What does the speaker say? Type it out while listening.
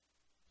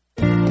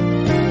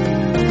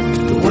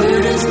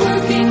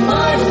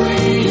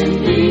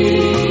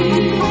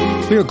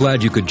We're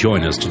glad you could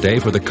join us today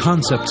for the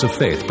Concepts of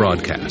Faith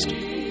broadcast.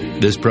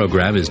 This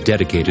program is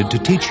dedicated to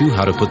teach you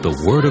how to put the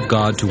Word of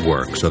God to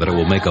work so that it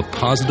will make a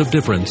positive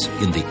difference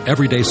in the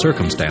everyday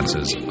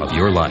circumstances of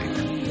your life.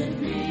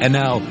 And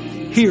now,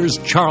 here's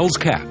Charles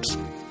Capps.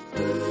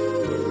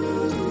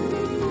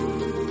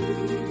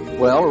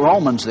 Well,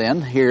 Romans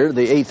then, here,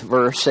 the 8th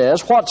verse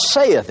says, "What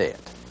saith it?"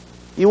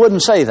 You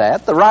wouldn't say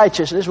that. The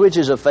righteousness which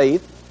is of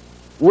faith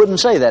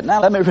wouldn't say that.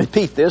 Now, let me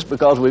repeat this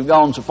because we've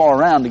gone so far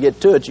around to get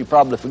to it, you've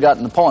probably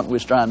forgotten the point we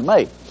was trying to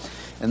make.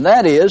 And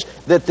that is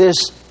that this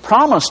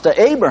promise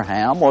to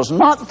Abraham was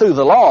not through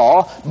the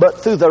law,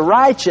 but through the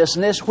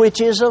righteousness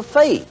which is of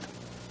faith.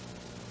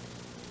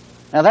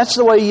 Now, that's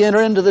the way you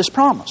enter into this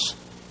promise.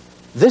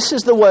 This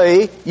is the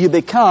way you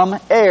become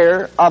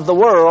heir of the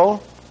world,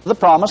 the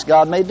promise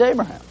God made to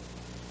Abraham.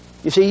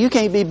 You see, you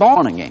can't be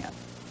born again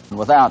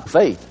without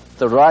faith,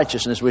 the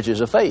righteousness which is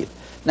of faith.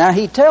 Now,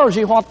 he tells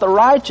you what the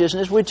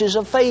righteousness which is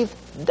of faith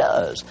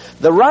does.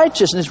 The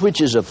righteousness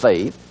which is of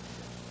faith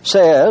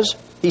says,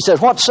 he said,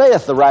 "What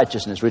saith the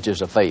righteousness which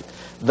is of faith?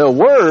 The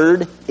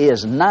word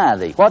is nigh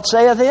thee." What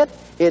saith it?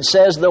 It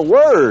says the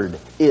word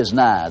is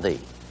nigh thee.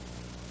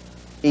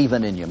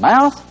 Even in your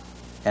mouth,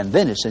 and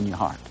then it's in your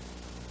heart.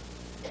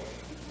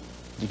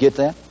 Did you get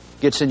that?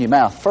 It gets in your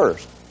mouth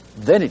first,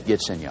 then it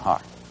gets in your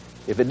heart.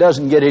 If it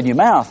doesn't get in your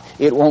mouth,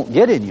 it won't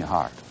get in your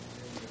heart.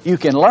 You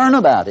can learn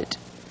about it.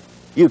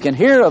 You can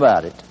hear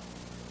about it.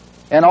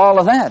 And all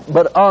of that.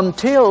 But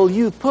until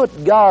you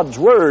put God's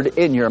Word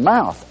in your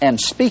mouth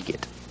and speak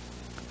it,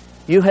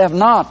 you have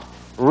not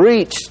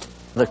reached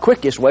the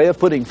quickest way of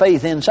putting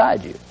faith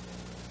inside you.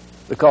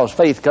 Because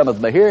faith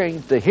cometh by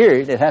hearing. To hear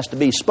it, it has to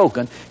be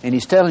spoken. And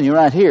he's telling you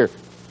right here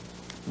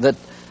that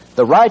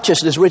the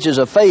righteousness which is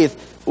of faith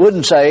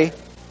wouldn't say,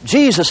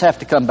 Jesus have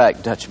to come back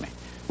and touch me.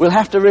 We'll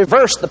have to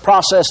reverse the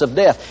process of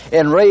death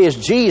and raise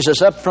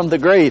Jesus up from the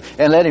grave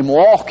and let him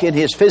walk in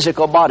his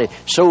physical body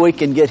so we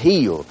can get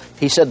healed.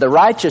 He said the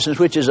righteousness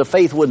which is of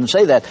faith wouldn't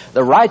say that.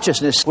 The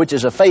righteousness which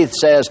is of faith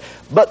says,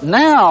 "But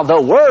now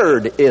the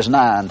Word is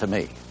nigh unto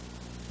me."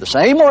 The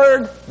same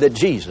Word that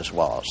Jesus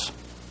was.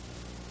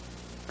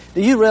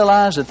 Do you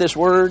realize that this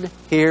Word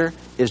here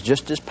is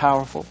just as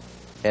powerful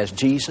as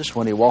Jesus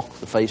when he walked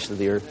the face of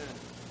the earth?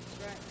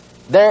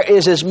 There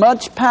is as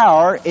much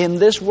power in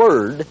this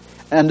Word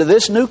under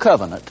this new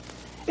covenant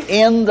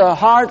in the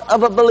heart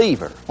of a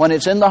believer, when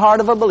it's in the heart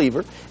of a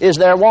believer, as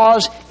there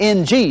was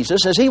in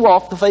Jesus as he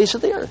walked the face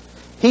of the earth.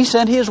 He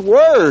sent his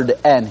Word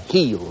and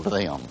healed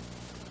them.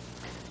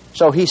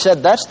 So he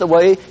said that's the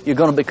way you're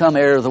going to become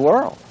heir of the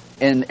world.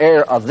 And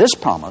heir of this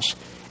promise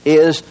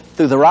is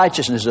through the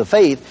righteousness of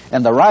faith,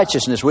 and the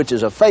righteousness which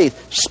is of faith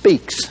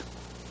speaks.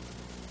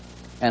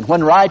 And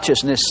when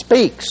righteousness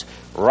speaks,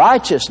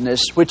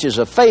 righteousness which is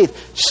of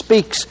faith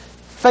speaks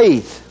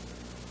faith.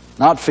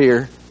 Not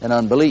fear and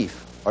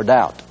unbelief or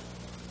doubt.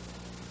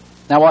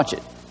 Now watch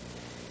it.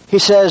 He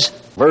says,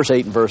 verse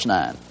 8 and verse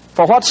 9,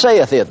 "For what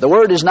saith it? The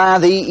word is nigh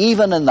thee,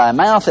 even in thy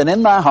mouth and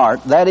in thy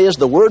heart. That is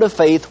the word of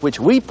faith which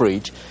we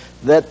preach,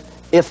 that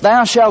if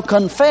thou shalt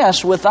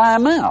confess with thy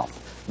mouth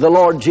the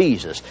Lord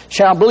Jesus,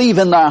 shalt believe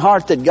in thy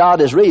heart that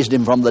God has raised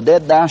him from the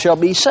dead, thou shalt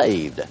be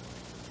saved."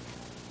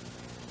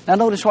 Now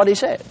notice what he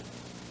said.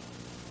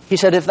 He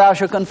said, if thou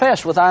shalt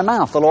confess with thy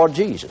mouth the Lord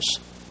Jesus.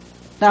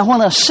 Now when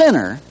a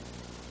sinner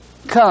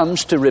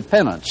comes to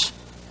repentance,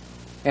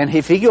 and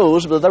if he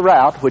goes with the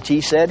route which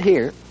he said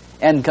here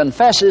and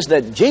confesses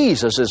that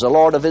Jesus is the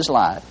Lord of his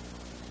life,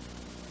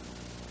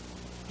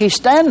 he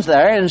stands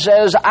there and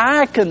says,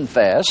 I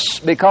confess,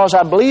 because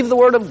I believe the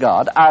Word of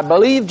God, I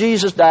believe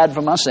Jesus died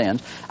for my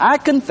sins, I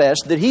confess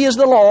that he is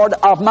the Lord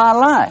of my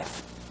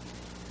life.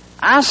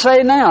 I say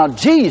now,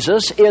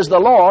 Jesus is the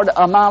Lord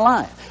of my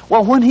life.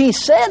 Well, when he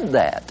said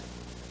that,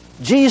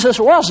 Jesus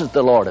wasn't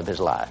the Lord of his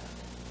life.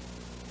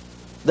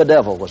 The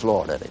devil was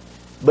Lord of it.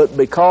 But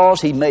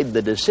because he made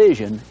the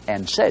decision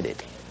and said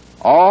it,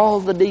 all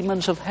the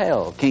demons of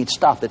hell can't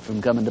stop it from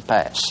coming to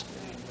pass.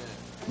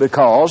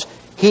 Because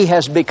he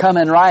has become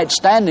in right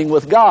standing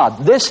with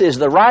God. This is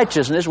the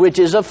righteousness which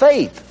is of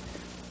faith.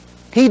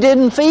 He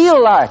didn't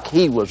feel like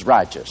he was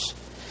righteous.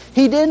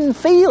 He didn't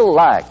feel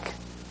like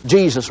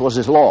Jesus was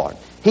his Lord.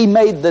 He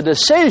made the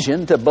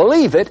decision to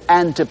believe it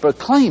and to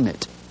proclaim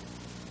it.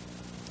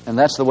 And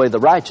that's the way the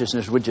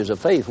righteousness which is of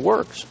faith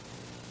works.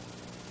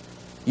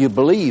 You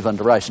believe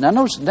unto righteousness. Now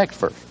notice the next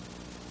verse.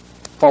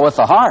 For with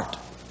the heart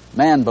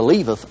man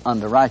believeth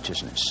unto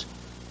righteousness.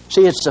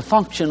 See, it's the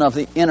function of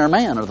the inner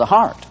man, or the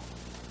heart.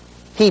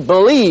 He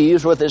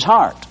believes with his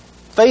heart.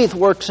 Faith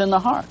works in the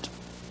heart.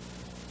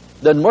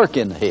 Doesn't work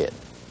in the head.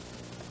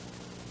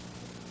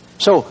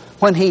 So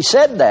when he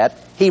said that,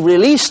 he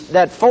released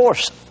that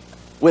force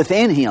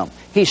within him.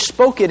 He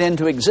spoke it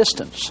into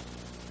existence.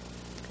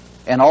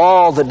 And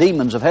all the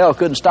demons of hell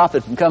couldn't stop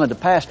it from coming to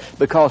pass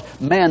because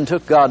man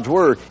took God's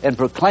Word and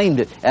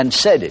proclaimed it and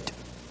said it.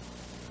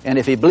 And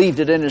if he believed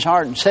it in his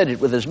heart and said it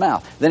with his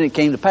mouth, then it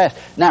came to pass.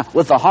 Now,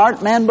 with the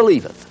heart man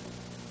believeth.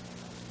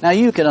 Now,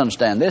 you can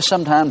understand this.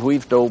 Sometimes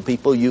we've told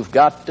people you've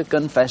got to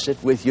confess it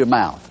with your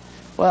mouth.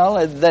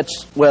 Well,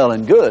 that's well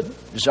and good.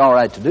 It's all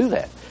right to do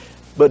that.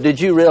 But did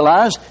you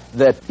realize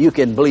that you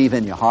can believe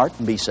in your heart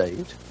and be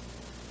saved?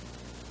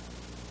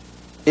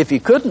 If you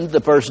couldn't, the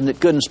person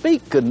that couldn't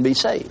speak couldn't be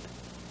saved.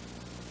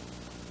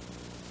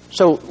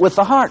 So, with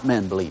the heart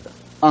man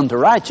believeth unto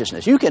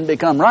righteousness. You can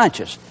become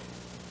righteous.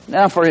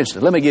 Now, for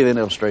instance, let me give you an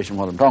illustration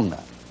of what I'm talking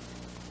about.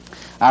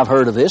 I've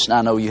heard of this, and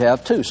I know you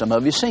have too. Some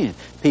of you have seen it.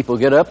 People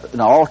get up in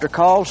an altar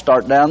call,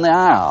 start down the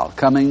aisle,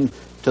 coming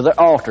to the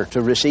altar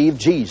to receive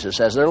Jesus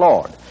as their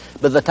Lord.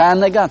 By the time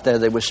they got there,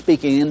 they were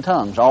speaking in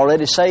tongues,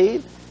 already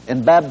saved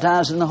and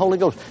baptized in the Holy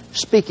Ghost,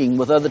 speaking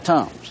with other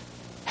tongues.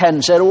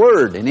 Hadn't said a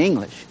word in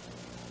English,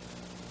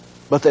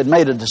 but they'd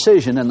made a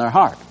decision in their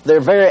heart.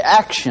 Their very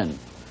action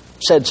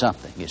said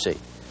something, you see.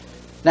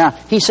 Now,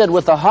 he said,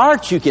 with the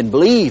heart you can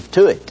believe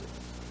to it.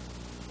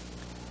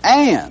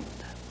 And,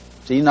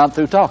 see, not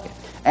through talking.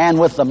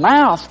 And with the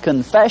mouth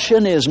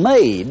confession is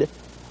made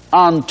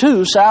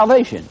unto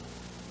salvation.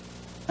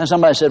 And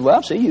somebody said,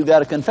 well, see, you've got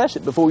to confess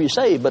it before you're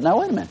saved. But now,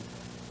 wait a minute.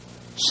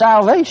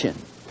 Salvation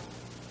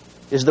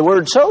is the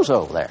word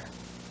sozo there.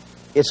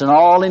 It's an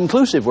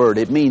all-inclusive word.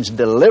 It means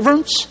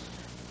deliverance,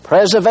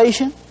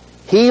 preservation,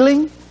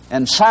 healing,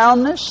 and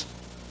soundness.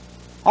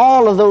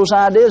 All of those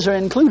ideas are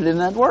included in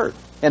that word.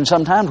 And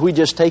sometimes we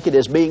just take it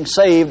as being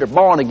saved or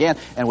born again,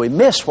 and we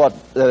miss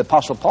what the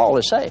Apostle Paul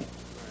is saying.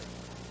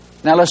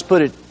 Now let's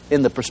put it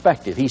in the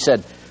perspective. He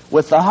said,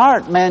 with the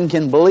heart man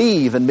can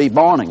believe and be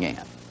born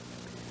again.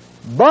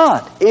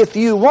 But if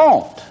you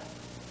want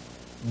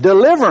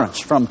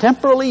deliverance from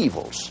temporal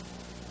evils,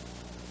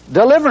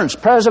 deliverance,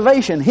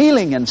 preservation,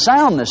 healing, and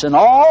soundness, and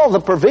all the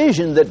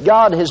provision that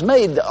God has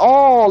made, the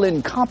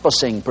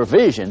all-encompassing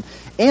provision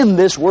in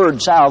this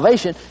word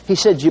salvation, he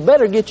said, you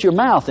better get your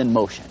mouth in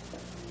motion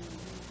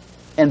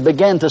and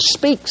begin to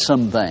speak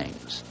some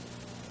things.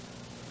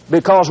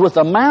 Because with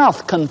the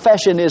mouth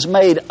confession is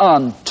made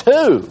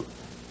unto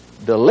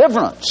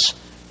deliverance,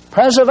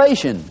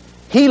 preservation,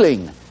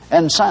 healing,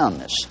 and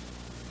soundness.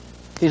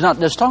 He's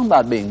not just talking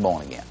about being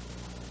born again.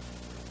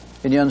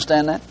 Can you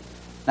understand that?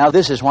 Now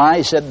this is why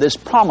he said this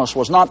promise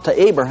was not to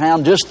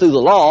Abraham just through the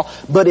law,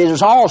 but it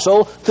is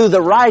also through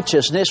the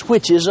righteousness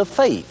which is of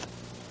faith.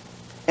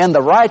 And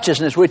the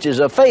righteousness which is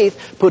of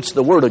faith puts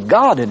the word of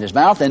God in his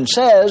mouth and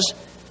says,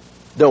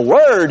 the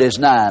word is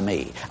nigh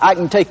me. I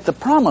can take the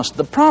promise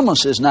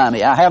is nigh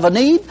me. I have a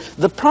need,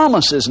 the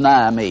promise is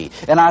nigh me.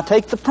 And I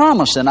take the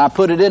promise and I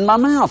put it in my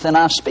mouth and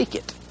I speak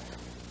it.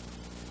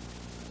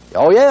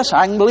 Oh yes,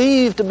 I can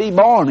believe to be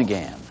born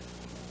again.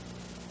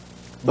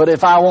 But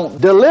if I want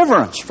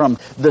deliverance from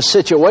the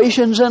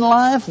situations in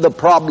life, the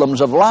problems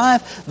of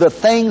life, the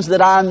things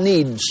that I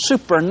need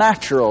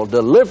supernatural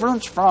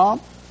deliverance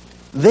from,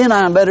 then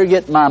I better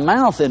get my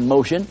mouth in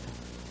motion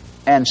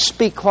and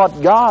speak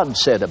what God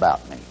said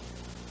about me.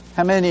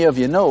 How many of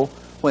you know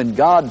when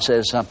God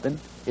says something,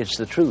 it's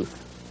the truth?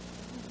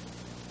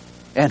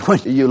 And when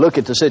you look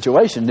at the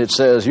situation, it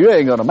says, you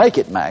ain't going to make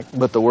it, Mac.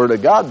 But the Word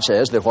of God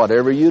says that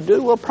whatever you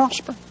do will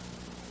prosper.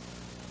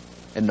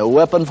 And no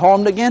weapon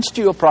formed against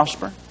you will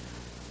prosper.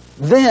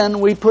 Then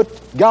we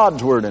put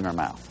God's Word in our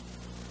mouth.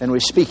 And we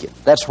speak it.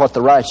 That's what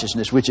the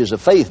righteousness which is of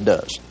faith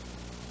does.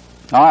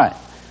 All right.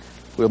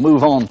 We'll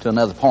move on to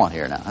another point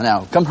here now.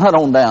 Now, come right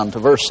on down to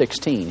verse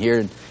 16 here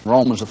in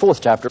Romans, the 4th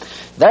chapter.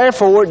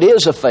 Therefore it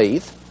is of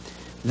faith,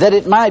 that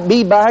it might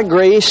be by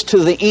grace to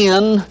the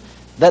end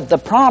that the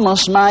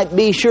promise might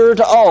be sure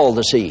to all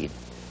the seed.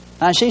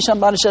 Now, I see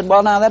somebody said,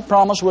 well, now that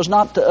promise was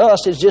not to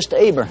us, it's just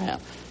to Abraham.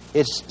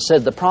 It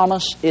said the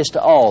promise is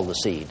to all the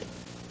seed.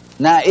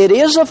 Now, it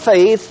is of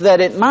faith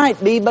that it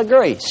might be by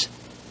grace.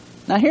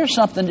 Now, here's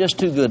something just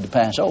too good to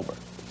pass over.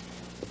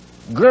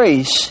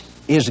 Grace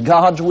is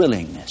God's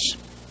willingness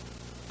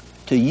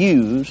to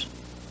use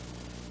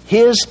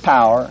His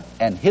power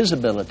and His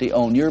ability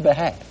on your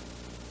behalf,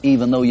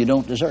 even though you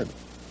don't deserve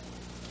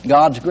it.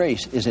 God's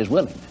grace is His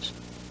willingness.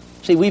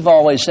 See, we've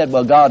always said,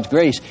 well, God's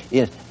grace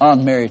is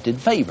unmerited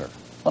favor.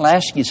 Well,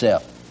 ask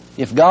yourself,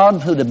 if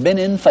God would have been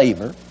in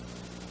favor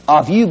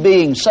of you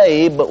being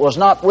saved but was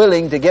not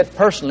willing to get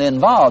personally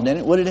involved in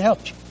it, would it have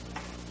helped you?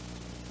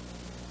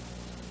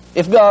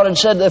 If God had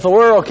said that if a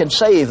world can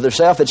save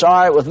themselves, it's all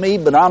right with me,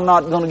 but I'm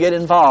not going to get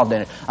involved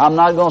in it. I'm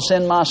not going to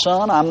send my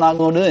son. I'm not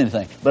going to do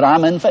anything. But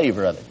I'm in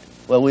favor of it.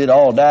 Well, we'd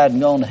all died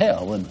and gone to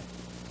hell, wouldn't we?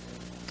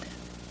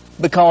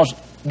 Because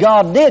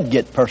God did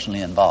get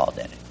personally involved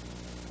in it.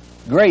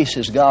 Grace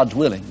is God's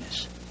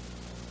willingness.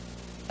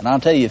 And I'll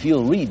tell you, if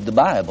you'll read the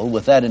Bible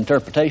with that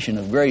interpretation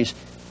of grace,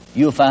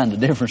 you'll find a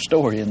different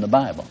story in the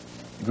Bible.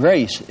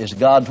 Grace is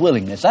God's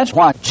willingness. That's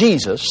why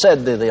Jesus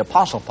said to the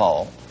Apostle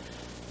Paul,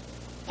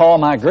 Paul,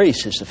 my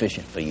grace is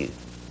sufficient for you.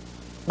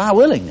 My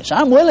willingness.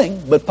 I'm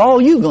willing, but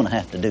Paul, you're going to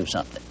have to do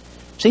something.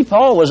 See,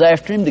 Paul was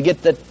after him to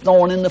get that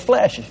thorn in the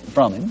flesh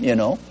from him, you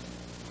know,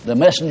 the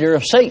messenger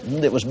of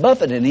Satan that was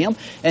buffeting him.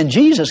 And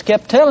Jesus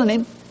kept telling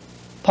him,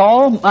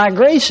 Paul, my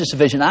grace is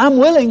sufficient. I'm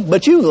willing,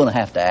 but you're going to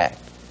have to act.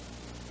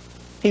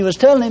 He was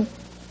telling him,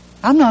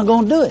 I'm not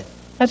going to do it.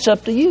 That's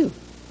up to you.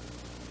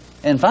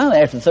 And finally,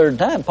 after the third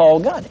time,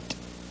 Paul got it.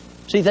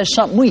 See, that's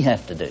something we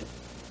have to do.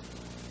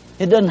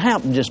 It doesn't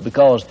happen just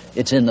because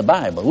it's in the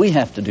Bible. We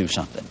have to do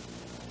something.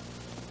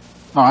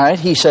 All right,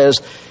 he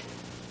says,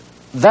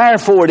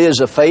 therefore it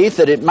is of faith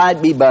that it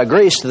might be by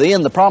grace to thee,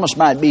 and the promise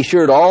might be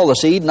sure to all the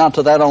seed, not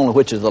to that only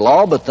which is the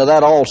law, but to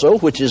that also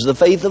which is the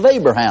faith of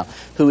Abraham,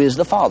 who is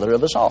the father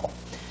of us all.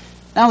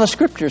 Now the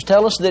Scriptures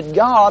tell us that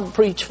God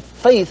preached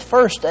faith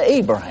first to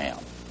Abraham.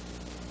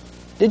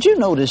 Did you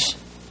notice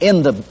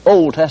in the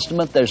Old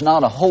Testament there's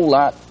not a whole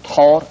lot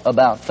taught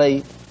about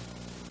faith?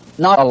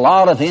 Not a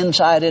lot of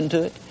insight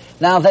into it?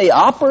 Now they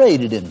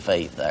operated in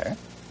faith there,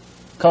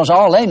 because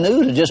all they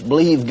knew to just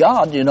believe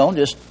God,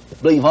 just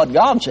believe what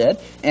God said,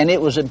 and it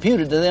was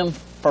imputed to them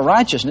for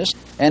righteousness,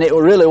 and it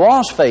really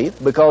was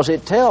faith, because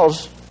it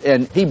tells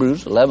in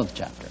Hebrews 11th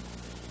chapter,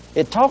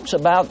 it talks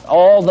about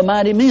all the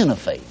mighty men of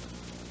faith.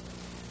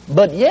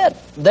 But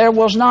yet, there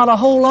was not a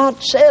whole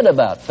lot said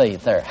about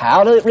faith there.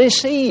 How to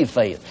receive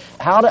faith,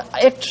 how to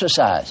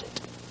exercise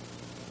it.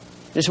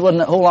 This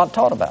wasn't a whole lot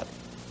taught about it.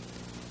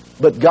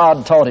 But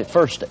God taught it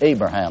first to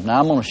Abraham. Now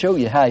I'm going to show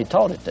you how He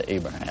taught it to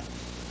Abraham.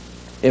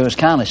 It was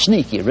kind of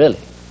sneaky, really.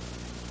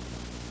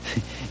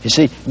 You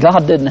see,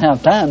 God didn't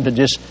have time to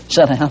just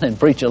sit down and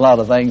preach a lot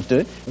of things to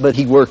it, but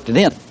He worked it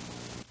in.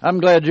 I'm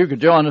glad you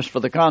could join us for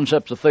the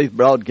Concepts of Faith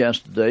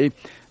broadcast today.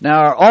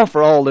 Now, our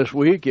offer all this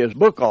week is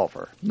book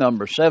offer,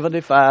 number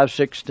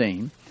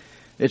 7516.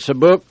 It's a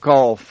book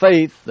called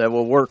Faith That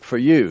Will Work for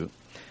You.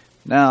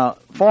 Now,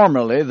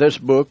 formerly, this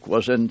book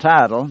was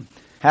entitled,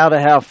 How to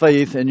Have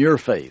Faith in Your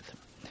Faith.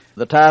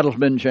 The title's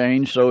been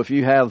changed, so if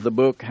you have the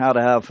book, How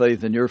to Have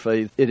Faith in Your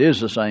Faith, it is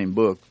the same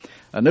book.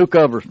 A new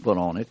cover's put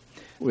on it.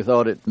 We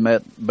thought it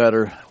met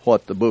better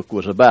what the book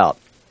was about.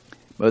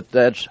 But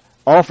that's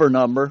offer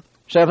number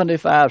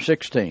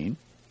 7516,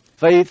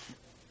 Faith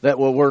That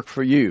Will Work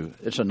for You.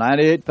 It's a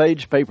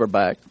 98-page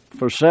paperback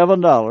for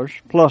 $7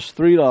 plus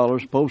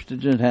 $3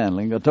 postage and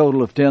handling, a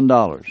total of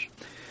 $10.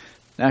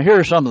 Now, here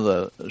are some of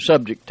the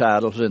subject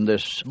titles in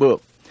this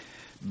book.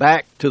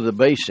 Back to the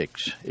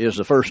Basics is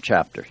the first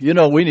chapter.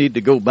 We need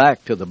to go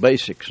back to the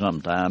basics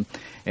sometime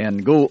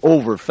and go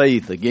over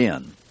faith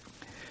again.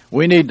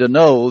 We need to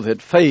know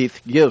that faith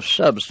gives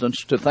substance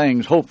to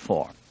things hoped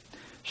for.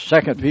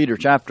 2 Peter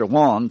chapter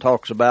 1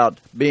 talks about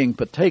being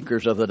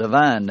partakers of the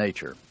divine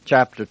nature.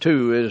 Chapter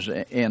 2 is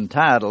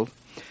entitled,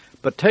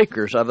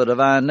 Partakers of the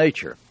Divine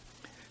Nature.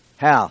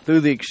 How?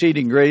 Through the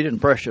exceeding great and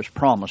precious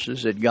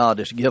promises that God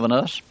has given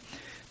us.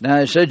 Now,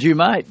 it said you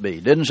might be.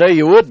 Didn't say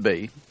you would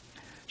be.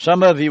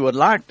 Some of you would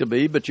like to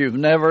be, but you've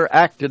never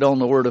acted on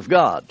the Word of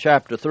God.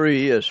 Chapter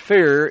 3 is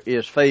fear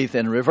is faith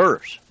in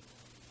reverse.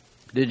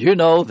 Did you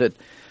know that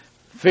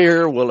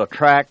fear will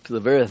attract the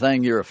very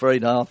thing you're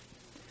afraid of?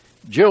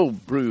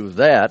 Job proved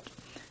that.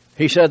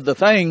 He said, the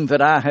thing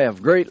that I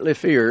have greatly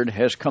feared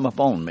has come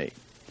upon me.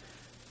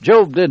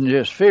 Job didn't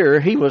just fear,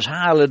 he was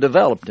highly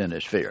developed in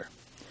his fear.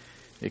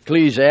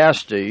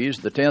 Ecclesiastes,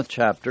 the 10th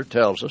chapter,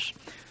 tells us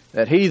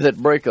that he that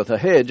breaketh a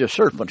hedge, a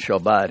serpent shall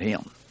bite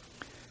him.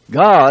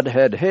 God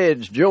had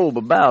hedged Job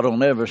about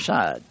on every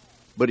side,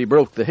 but he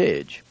broke the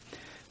hedge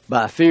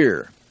by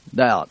fear,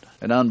 doubt,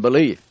 and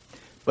unbelief.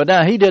 But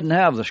now he didn't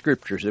have the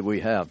scriptures that we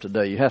have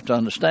today. You have to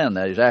understand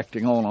that. He's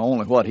acting on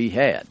only what he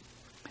had.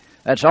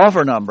 That's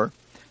offer number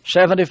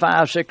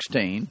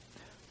 7516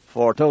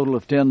 for a total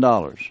of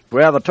 $10.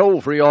 We have a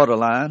toll-free order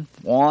line,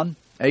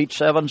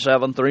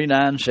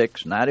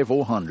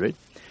 1-877-396-9400,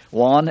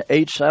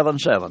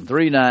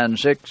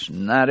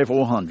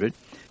 1-877-396-9400.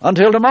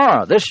 Until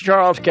tomorrow, this is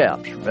Charles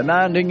Capps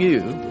reminding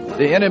you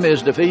the enemy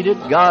is defeated,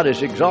 God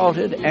is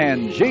exalted,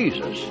 and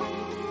Jesus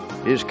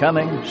is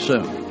coming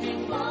soon.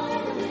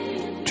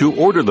 To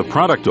order the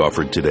product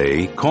offered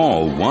today,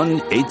 call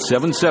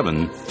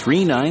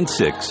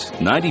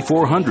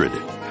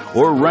 1-877-396-9400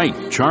 or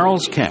write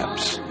Charles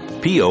Capps,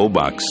 P.O.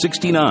 Box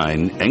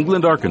 69,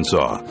 England,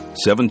 Arkansas,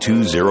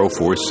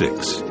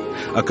 72046.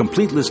 A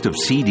complete list of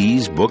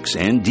CDs, books,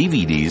 and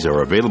DVDs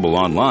are available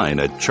online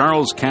at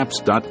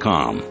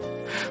charlescapps.com.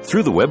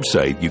 Through the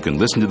website, you can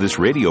listen to this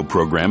radio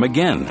program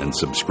again and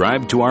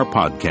subscribe to our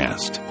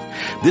podcast.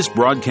 This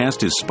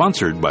broadcast is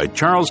sponsored by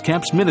Charles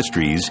Capps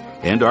Ministries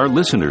and our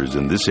listeners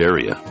in this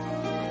area.